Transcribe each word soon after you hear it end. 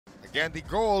Again, the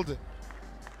gold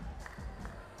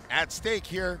at stake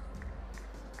here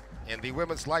in the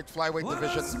women's light flyweight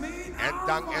division.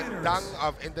 Endang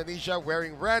of Indonesia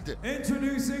wearing red.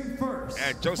 Introducing first.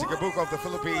 And Josie Gabuco of the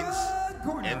Philippines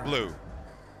in blue.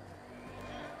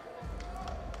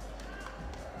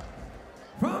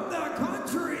 From the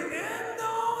country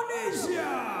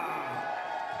Indonesia,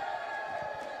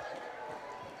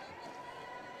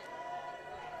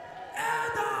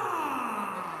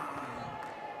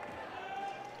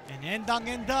 And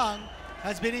Endang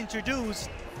has been introduced,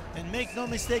 and make no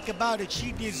mistake about it,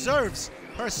 she deserves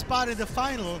her spot in the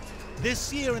final.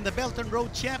 This year in the Belt and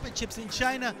Road Championships in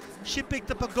China, she picked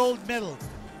up a gold medal.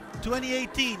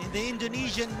 2018 in the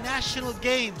Indonesian National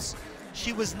Games,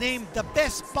 she was named the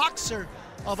best boxer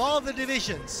of all the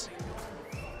divisions.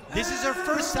 This is her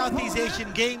first Southeast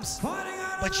Asian Games,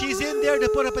 but she's in there to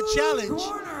put up a challenge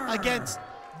against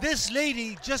this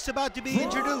lady just about to be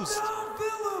introduced.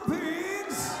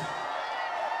 Philippines,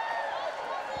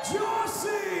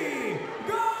 Josie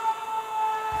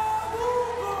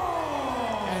Gabuco.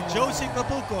 And Josie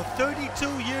Gabuco,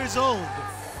 32 years old,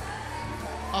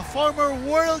 a former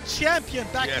world champion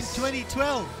back in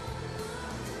 2012,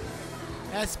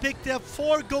 has picked up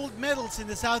 4 gold medals in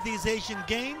the Southeast Asian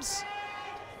Games,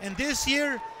 and this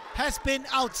year has been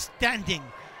outstanding.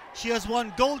 She has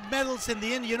won gold medals in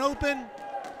the Indian Open,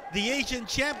 the Asian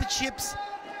Championships,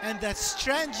 and the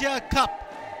Stranja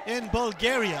Cup in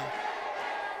Bulgaria.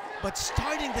 But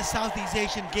starting the Southeast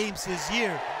Asian Games this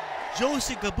year,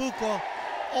 Josie Gabuco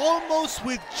almost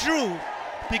withdrew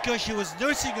because she was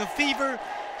nursing a fever,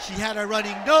 she had a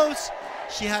running nose,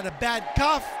 she had a bad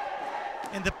cough,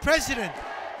 and the president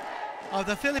of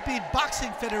the Philippine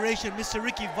Boxing Federation, Mr.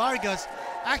 Ricky Vargas,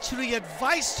 actually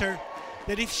advised her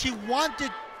that if she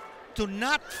wanted to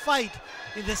not fight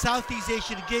in the Southeast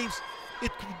Asian Games,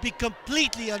 it would be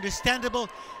completely understandable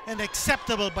and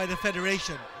acceptable by the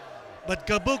federation. But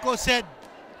Gabuco said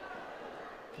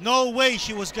no way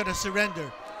she was going to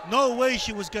surrender. No way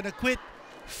she was going to quit.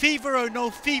 Fever or no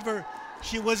fever,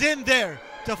 she was in there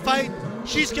to fight.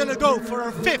 She's going to go for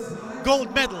her 5th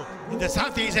gold medal in the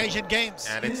Southeast Asian Games.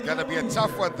 And it's going to be a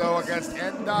tough one, though, against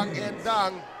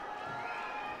Endang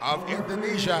of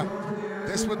Indonesia.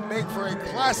 This would make for a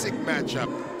classic matchup.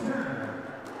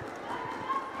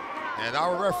 And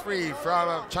our referee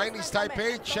from Chinese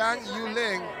Taipei, Chang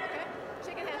Yuling.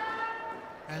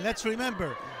 And let's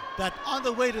remember that on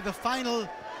the way to the final,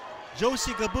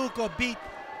 Josie Gabuco beat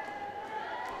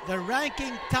the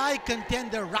ranking Thai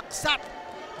contender Raksat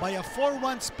by a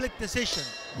 4-1 split decision.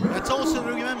 Let's also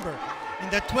remember, in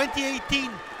the 2018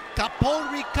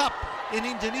 Kapolri Cup in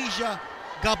Indonesia,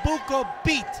 Gabuco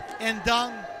beat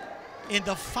Endang in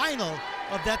the final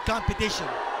of that competition.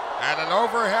 And an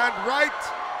overhand right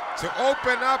to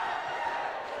open up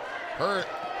her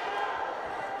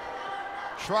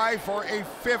try for a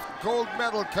 5th gold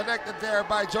medal, connected there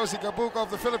by Josie Gabuco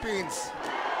of the Philippines.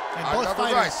 And both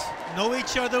fighters know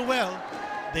each other well.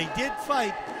 They did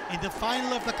fight in the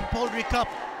final of the Kapolri Cup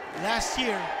last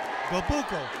year.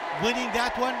 Gabuco winning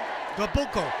that one.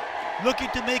 Gabuco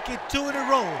looking to make it 2 in a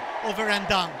row over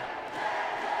Endang.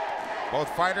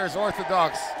 Both fighters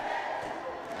orthodox.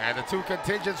 And the 2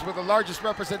 contingents with the largest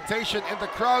representation in the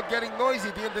crowd getting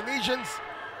noisy, the Indonesians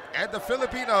and the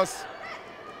Filipinos.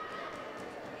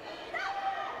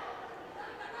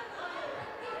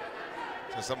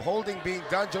 So some holding being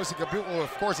done. Josie Gabuco,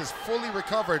 of course, is fully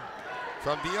recovered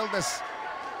from the illness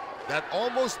that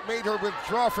almost made her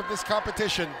withdraw from this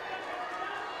competition.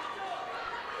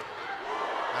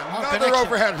 Another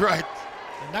overhand right.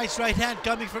 A nice right hand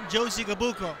coming from Josie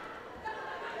Gabuco.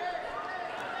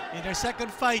 In her 2nd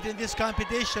fight in this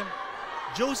competition,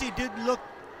 Josie didn't look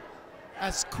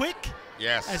as quick,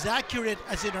 as accurate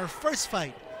as in her 1st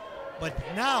fight. But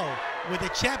now, with the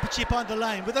championship on the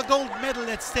line, with a gold medal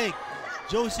at stake,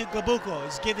 Josie Gabuco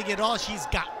is giving it all she's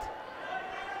got.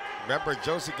 Remember,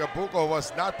 Josie Gabuco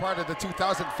was not part of the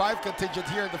 2005 contingent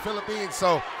here in the Philippines,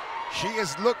 so she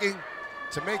is looking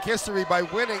to make history by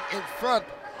winning in front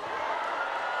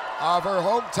of her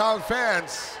hometown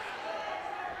fans.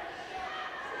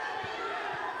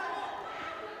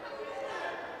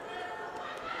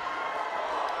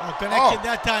 Oh, connection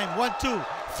that time. 1, 2,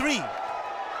 3.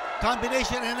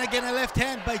 Combination, and again a left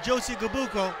hand by Josie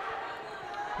Gabuco,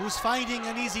 who's finding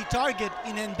an easy target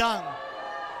in Endang.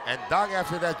 Endang,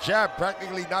 after that jab,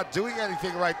 practically not doing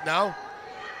anything right now.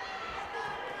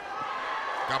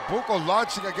 Gabuco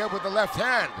launching again with the left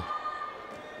hand.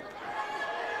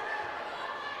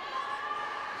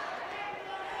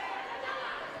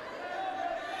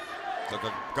 So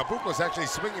Gabuco's actually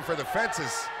swinging for the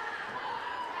fences.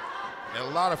 And a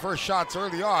lot of first shots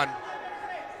early on.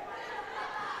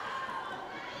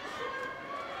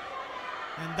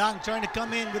 Endang trying to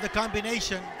come in with a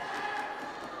combination.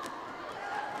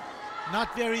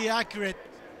 Not very accurate.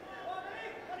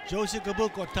 Josie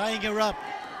Gabuco tying her up.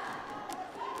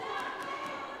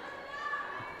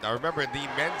 Now remember, in the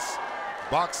men's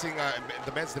boxing, in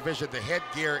the men's division, the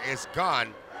headgear is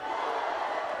gone.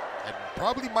 And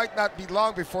probably might not be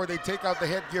long before they take out the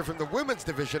headgear from the women's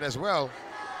division as well.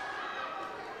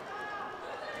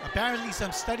 Apparently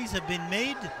some studies have been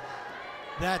made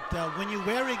that when you're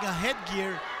wearing a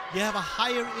headgear, you have a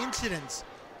higher incidence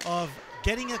of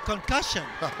getting a concussion.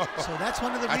 So that's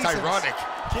one of the reasons. That's ironic.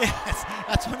 Yes,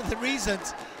 that's one of the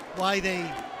reasons why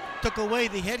they took away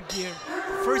the headgear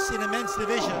first in the men's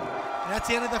division. And that's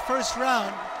the end of the first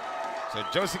round. So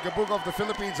Josie Gabuco of the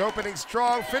Philippines opening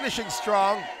strong, finishing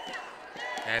strong.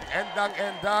 And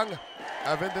Endang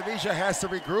of Indonesia has to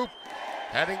regroup,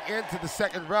 heading into the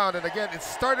second round. And again, it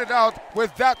started out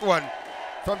with that one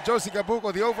from Josie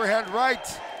Gabuco, the overhand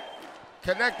right.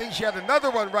 Connecting, she had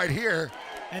another one right here.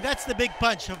 And that's the big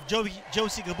punch of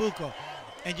Josie Gabuco.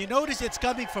 And you notice it's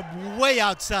coming from way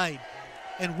outside.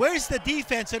 And where's the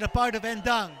defense on the part of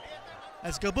Endang?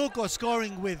 As Gabuco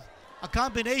scoring with a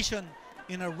combination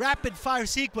in a rapid fire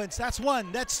sequence. That's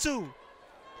one, that's two,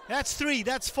 that's three,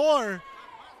 that's four.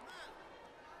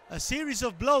 A series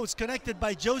of blows connected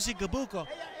by Josie Gabuco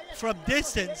from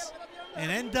distance. And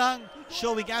Endang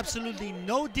showing absolutely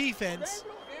no defense.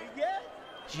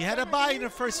 She had a bye in her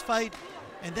first fight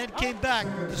and then came back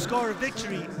to score a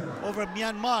victory over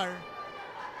Myanmar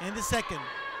in the second.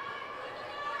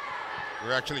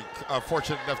 We're actually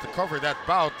fortunate enough to cover that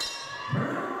bout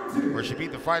where she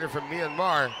beat the fighter from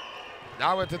Myanmar.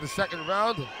 Now into the second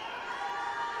round.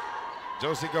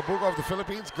 Josie Gabuco of the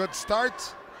Philippines, good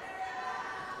start.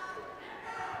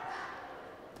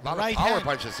 A lot of power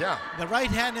punches, yeah. The right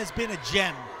hand has been a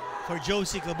gem for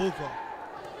Josie Gabuco.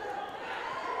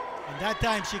 And that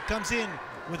time she comes in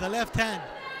with a left hand.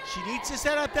 She needs to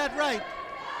set up that right.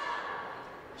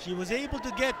 She was able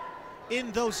to get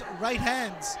in those right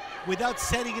hands without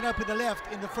setting it up with the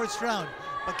left in the first round.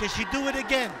 But can she do it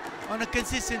again on a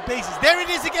consistent basis? There it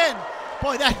is again.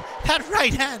 Boy, that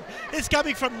right hand is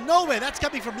coming from nowhere. That's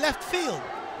coming from left field.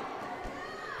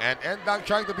 And Endang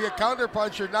trying to be a counter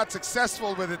puncher, not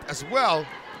successful with it as well.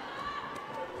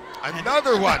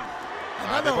 Another one.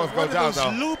 Another one of those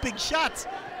looping shots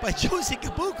by Josie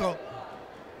Gabuco.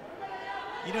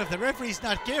 You know, if the referee's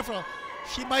not careful,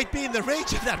 she might be in the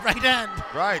range of that right hand.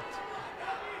 Right.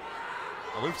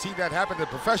 Well, we've seen that happen in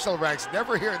professional ranks,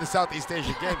 never here in the Southeast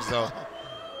Asian Games, though.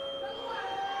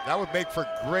 That would make for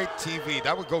great TV.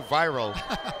 That would go viral.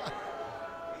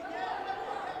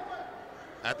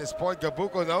 At this point,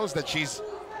 Gabuco knows that she's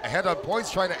ahead on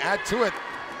points, trying to add to it.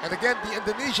 And again, the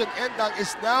Indonesian Endang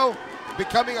is now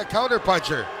becoming a counter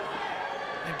puncher.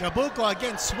 And Gabuco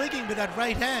again swinging with that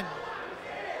right hand.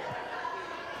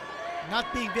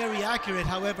 Not being very accurate,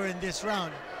 however, in this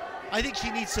round. I think she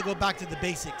needs to go back to the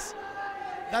basics.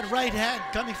 That right hand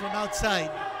coming from outside,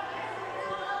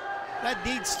 that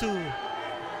needs to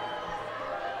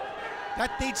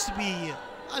be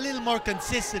a little more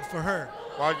consistent for her.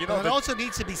 Well, you know, but it also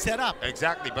needs to be set up.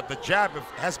 Exactly, but the jab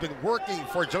has been working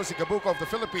for Josie Gabuco of the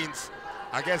Philippines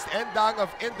against Endang of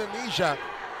Indonesia.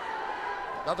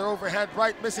 Another overhand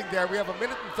right missing there. We have 1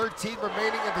 minute and 13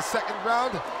 remaining in the second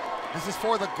round. This is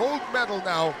for the gold medal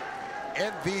now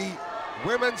in the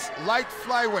women's light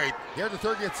flyweight here at the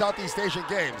 30th Southeast Asian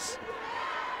Games.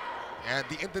 And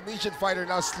the Indonesian fighter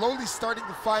now slowly starting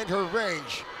to find her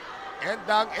range.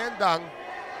 Endang,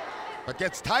 but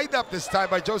gets tied up this time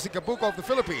by Josie Gabuco of the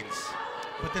Philippines.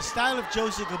 But the style of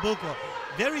Josie Gabuco,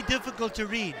 very difficult to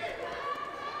read.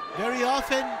 Very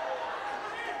often,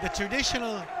 the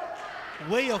traditional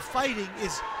way of fighting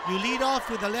is you lead off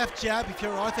with a left jab if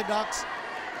you're orthodox,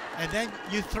 and then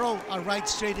you throw a right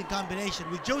straight in combination.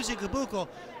 With Josie Gabuco,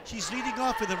 she's leading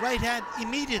off with the right hand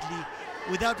immediately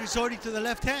without resorting to the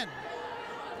left hand.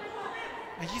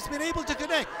 And she's been able to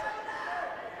connect.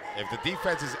 If the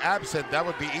defense is absent, that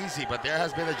would be easy, but there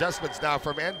has been adjustments now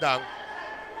from Endang.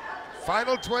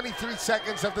 Final 23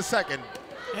 seconds of the second.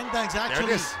 Endang's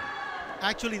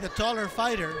actually the taller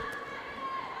fighter.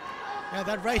 Yeah,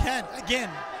 that right hand, again.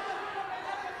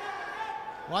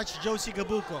 Watch Josie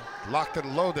Gabuco. Locked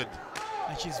and loaded.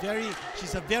 And she's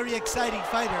a very exciting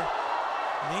fighter.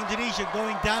 And Indonesia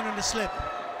going down on the slip.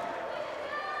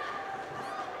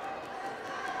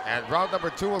 And round number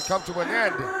 2 will come to an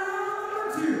end.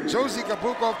 Josie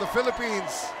Gabuco of the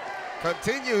Philippines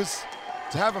continues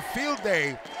to have a field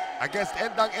day against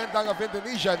Endang of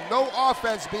Indonesia. No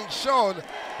offense being shown,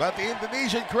 but the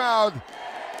Indonesian crowd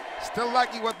still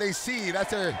liking what they see.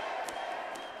 That's a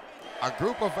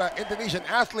group of Indonesian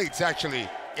athletes actually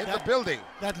in the building.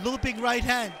 That looping right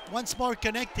hand, once more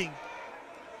connecting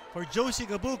for Josie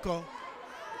Gabuco.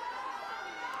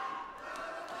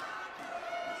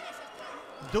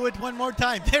 Do it one more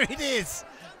time. There it is.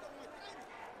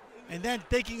 And then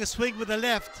taking a swing with the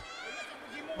left,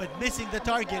 but missing the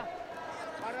target.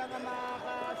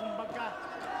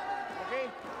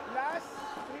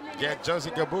 Again,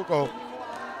 Josie Gabuco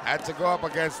had to go up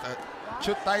against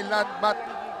Thailand Mat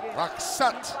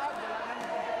Raksat.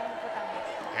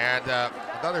 And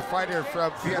another fighter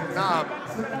from Vietnam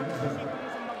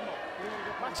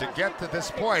to get to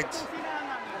this point.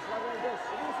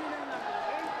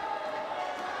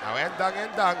 Now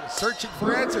Endang searching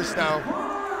for answers now.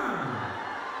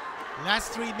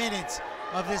 Last 3 minutes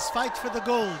of this fight for the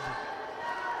gold.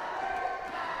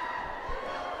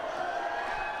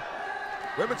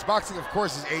 Women's boxing, of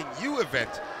course, is a new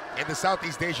event in the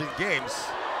Southeast Asian Games.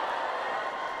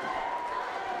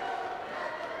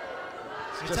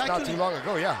 It's just not too long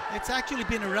ago, yeah. It's actually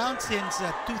been around since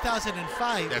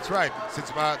 2005. That's right, since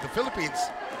the Philippines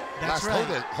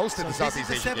hosted the Southeast Asian Games.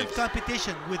 This is the 7th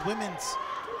competition with women's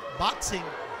boxing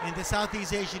in the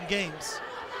Southeast Asian Games.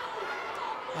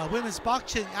 Women's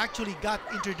boxing actually got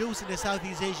introduced in the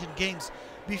Southeast Asian Games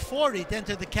before it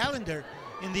entered the calendar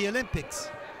in the Olympics.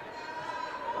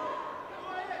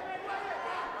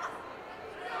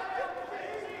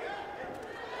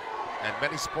 And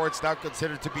many sports now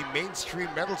considered to be mainstream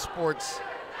medal sports,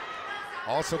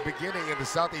 also beginning in the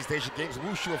Southeast Asian Games.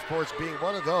 Wushu, of course, being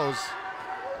one of those.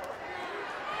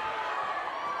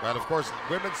 But of course,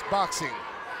 women's boxing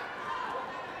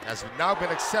has now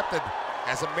been accepted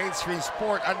as a mainstream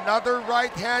sport. Another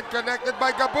right hand connected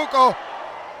by Gabuco.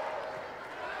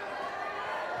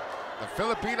 The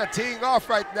Filipina teeing off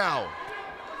right now.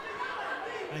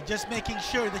 And just making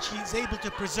sure that she's able to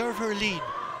preserve her lead.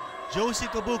 Josie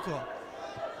Gabuco,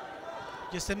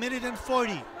 just 1 minute and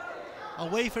 40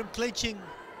 away from clinching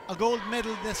a gold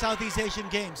medal in the Southeast Asian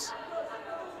Games.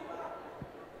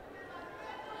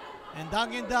 And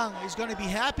Endang is going to be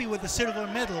happy with the silver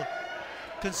medal,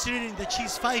 considering that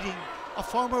she's fighting a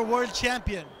former world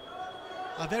champion,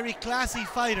 a very classy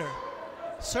fighter,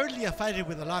 certainly a fighter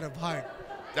with a lot of heart.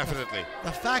 Definitely.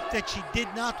 The fact that she did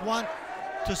not want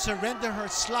to surrender her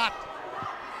slot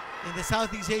in the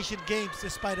Southeast Asian Games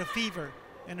despite a fever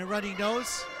and a runny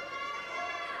nose.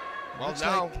 Well,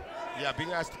 now, yeah,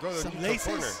 being asked to go to the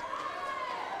neutral corner.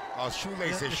 Oh,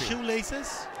 shoelace issue. The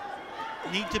shoelaces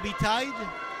need to be tied.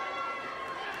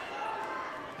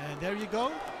 And there you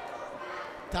go.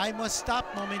 Time was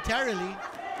stopped momentarily.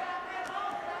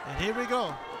 And here we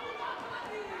go.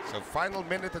 So final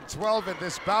minute and 12 in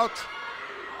this bout.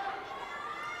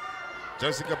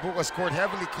 Josie Gabuco scored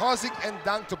heavily, causing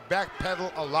Endang to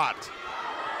backpedal a lot.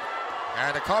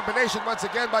 And a combination once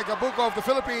again by Gabuco of the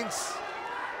Philippines.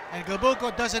 And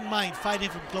Gabuco doesn't mind fighting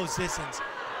from close distance.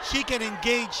 She can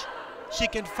engage, she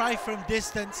can fight from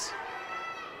distance.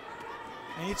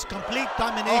 And it's complete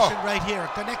domination right here.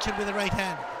 Connection with the right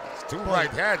hand. It's two right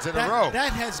hands in a row.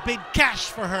 That has been cash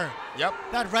for her. Yep.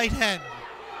 That right hand.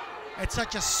 It's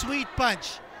such a sweet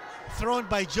punch thrown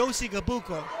by Josie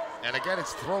Gabuco. And again,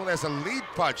 it's thrown as a lead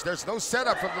punch. There's no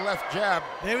setup from the left jab.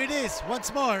 There it is,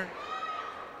 once more.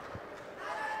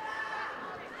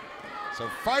 So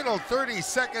final 30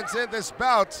 seconds in this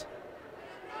bout.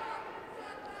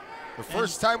 The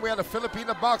first time we had a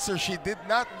Filipina boxer, she did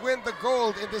not win the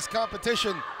gold in this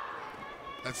competition.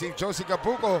 Let's see if Josie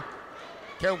Gabuco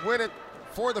can win it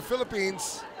for the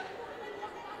Philippines.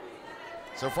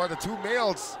 So far, the two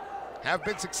males have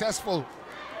been successful.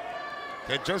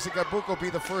 Can Josie Gabuco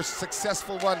be the first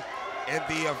successful one in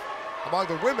the among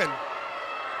the women?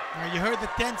 Now you heard the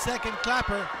 10-second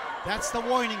clapper. That's the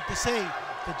warning to say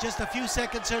that just a few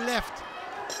seconds are left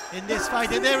in this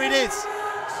fight. And there it is,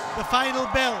 the final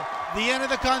bell, the end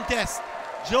of the contest.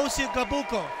 Josie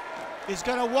Gabuco is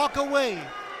going to walk away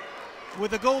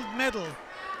with a gold medal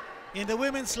in the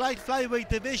women's light flyweight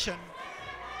division.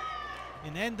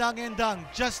 And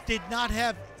Endang just did not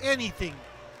have anything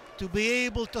to be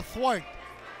able to thwart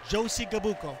Josie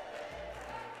Gabuco.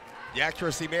 The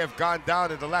accuracy may have gone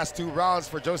down in the last two rounds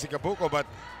for Josie Gabuco, but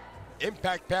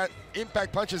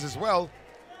impact punches as well.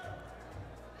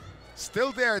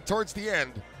 Still there towards the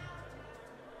end.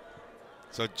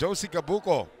 So Josie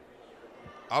Gabuco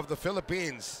of the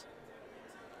Philippines,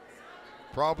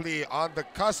 probably on the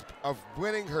cusp of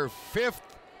winning her 5th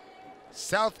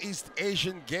Southeast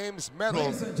Asian Games medal.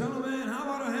 Ladies and gentlemen, how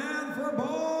about a hand for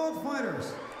both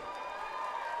fighters?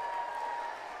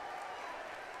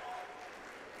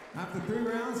 After 3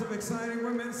 rounds of exciting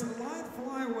women's light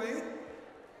flyweight,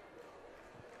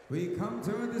 we come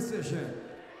to a decision.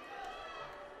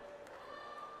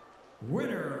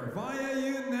 Winner via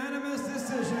unanimous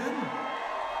decision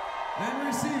and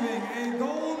receiving a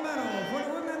gold medal for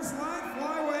the women's light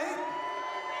flyweight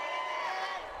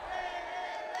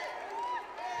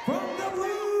from the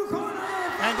blue corner.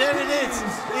 And there it is.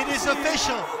 It is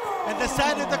official. And the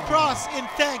sign of the cross in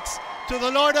thanks to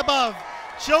the Lord above.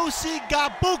 Josie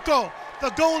Gabuco, the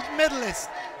gold medalist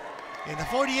in the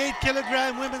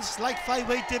 48-kilogram women's light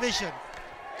flyweight division.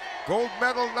 Gold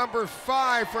medal number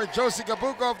 5 for Josie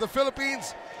Gabuco of the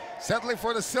Philippines. Settling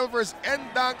for the silvers,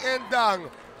 Endang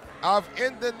of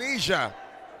Indonesia.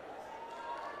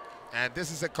 And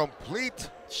this is a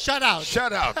complete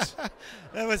shutout.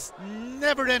 There was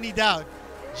never any doubt.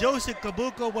 Josie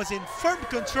Gabuco was in firm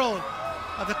control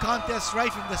of the contest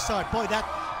right from the start. Boy, that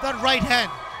right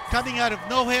hand coming out of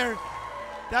nowhere,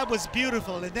 that was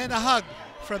beautiful. And then a hug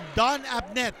from Don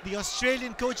Abnett, the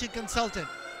Australian coaching consultant.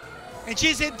 And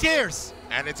she's in tears.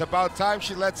 And it's about time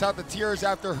she lets out the tears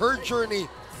after her journey,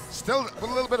 still with a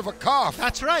little bit of a cough.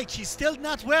 That's right, she's still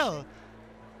not well.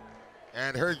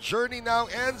 And her journey now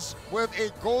ends with a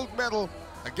gold medal.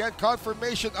 Again,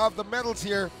 confirmation of the medals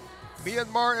here.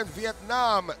 Myanmar and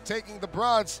Vietnam taking the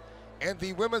bronze, and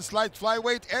the women's light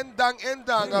flyweight,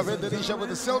 Endang of Indonesia with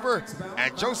the silver,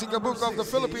 and Josie Gabuco of the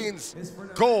Philippines,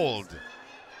 gold.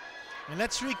 And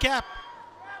let's recap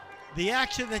the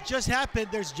action that just happened.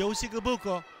 There's Josie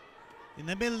Gabuco in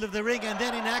the middle of the ring, and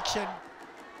then in action,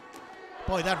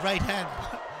 boy, that right hand,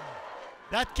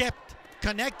 that kept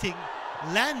connecting,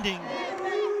 landing,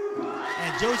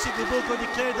 and Josie Gabuco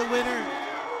declared the winner.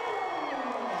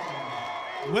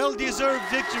 Well-deserved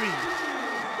victory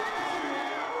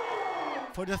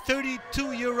for the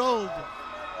 32-year-old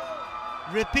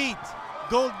repeat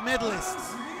gold medalist,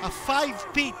 a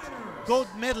 5-peat gold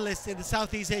medalist in the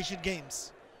Southeast Asian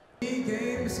Games.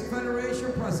 Games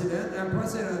Federation President and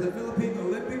President of the Philippine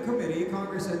Olympic Committee,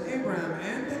 Congressman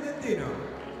Abraham Tolentino.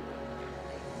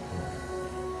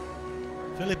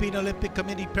 Philippine Olympic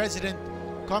Committee President,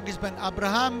 Congressman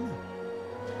Abraham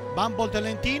Bambol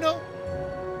Tolentino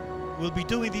will be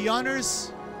doing the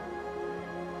honors.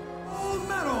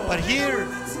 But here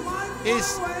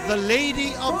is the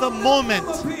lady of the moment,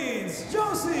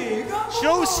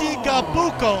 Josie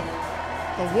Gabuco,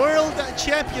 the world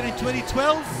champion in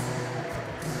 2012,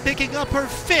 picking up her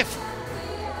 5th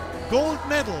gold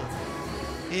medal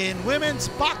in women's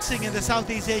boxing in the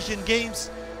Southeast Asian Games.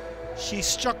 She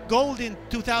struck gold in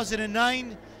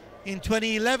 2009, in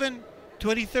 2011,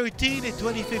 2013, and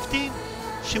 2015.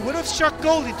 She would have struck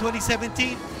gold in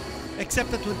 2017, except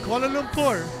that when Kuala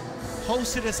Lumpur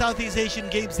hosted the Southeast Asian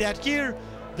Games that year,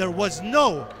 there was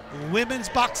no women's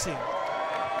boxing.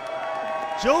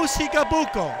 Josie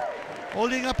Gabuco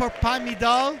holding up her palm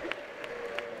medal.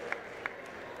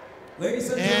 Ladies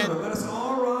and gentlemen, let us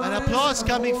all rise. An applause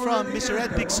coming from Mr.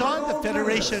 Ed Picson, the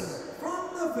Federation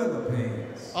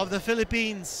of the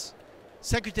Philippines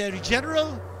Secretary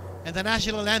General, and the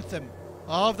national anthem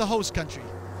of the host country.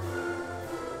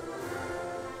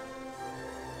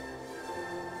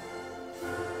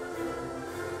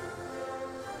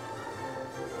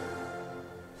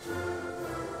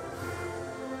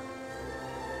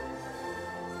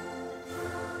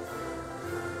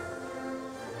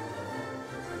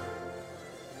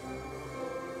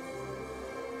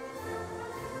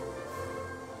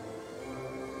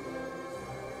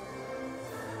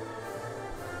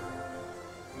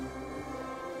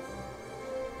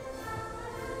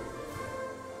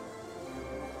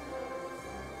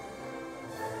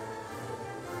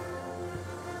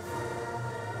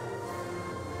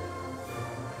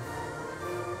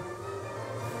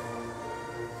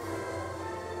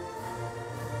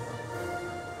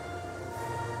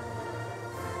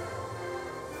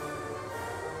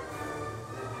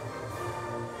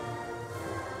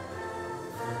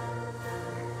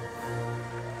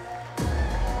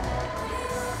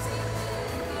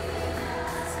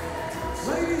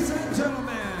 Ladies and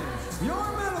gentlemen, your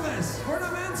medalists for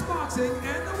the men's boxing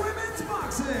and the women's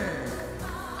boxing.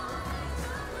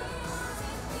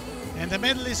 And the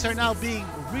medalists are now being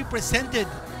represented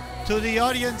to the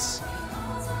audience.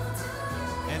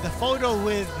 And the photo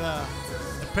with the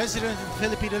President of the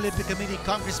Philippine Olympic Committee,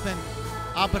 Congressman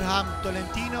Abraham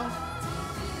Tolentino,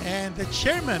 and the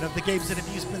Chairman of the Games and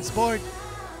Amusements Board,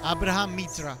 Abraham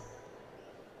Mitra.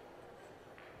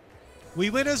 We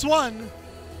win as one,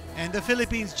 and the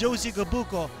Philippines' Josie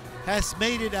Gabuco has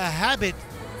made it a habit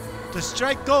to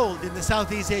strike gold in the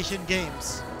Southeast Asian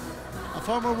Games. A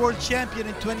former world champion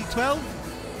in 2012,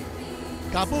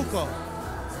 Gabuco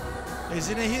is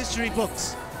in the history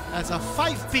books as a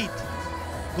 5-peat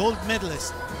gold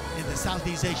medalist in the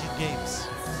Southeast Asian Games.